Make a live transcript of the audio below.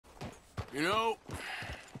You know,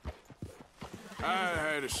 I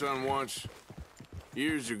had a son once,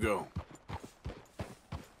 years ago.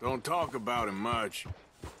 Don't talk about him much.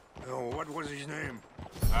 Oh, what was his name?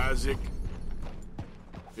 Isaac.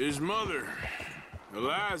 His mother,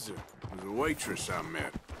 Eliza, was a waitress I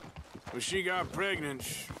met. When she got pregnant,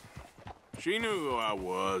 she knew who I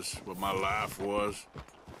was, what my life was.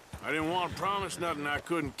 I didn't want to promise nothing I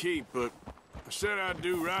couldn't keep, but I said I'd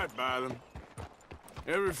do right by them.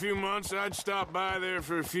 Every few months, I'd stop by there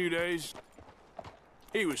for a few days.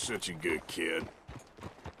 He was such a good kid.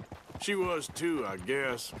 She was too, I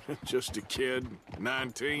guess. Just a kid,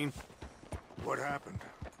 19. What happened?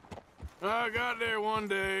 I got there one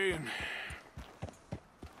day and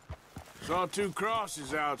saw two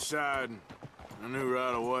crosses outside, and I knew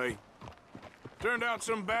right away. Turned out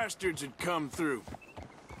some bastards had come through,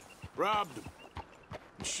 robbed them,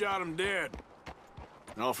 and shot them dead,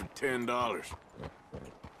 and offered $10.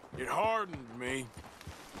 It hardened me,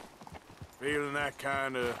 feeling that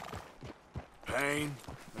kind of pain,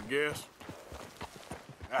 I guess.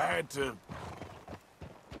 I had to...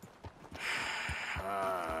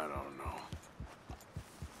 I don't know.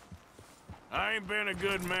 I ain't been a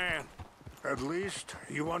good man. At least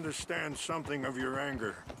you understand something of your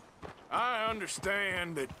anger. I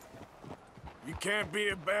understand that you can't be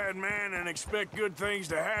a bad man and expect good things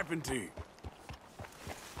to happen to you.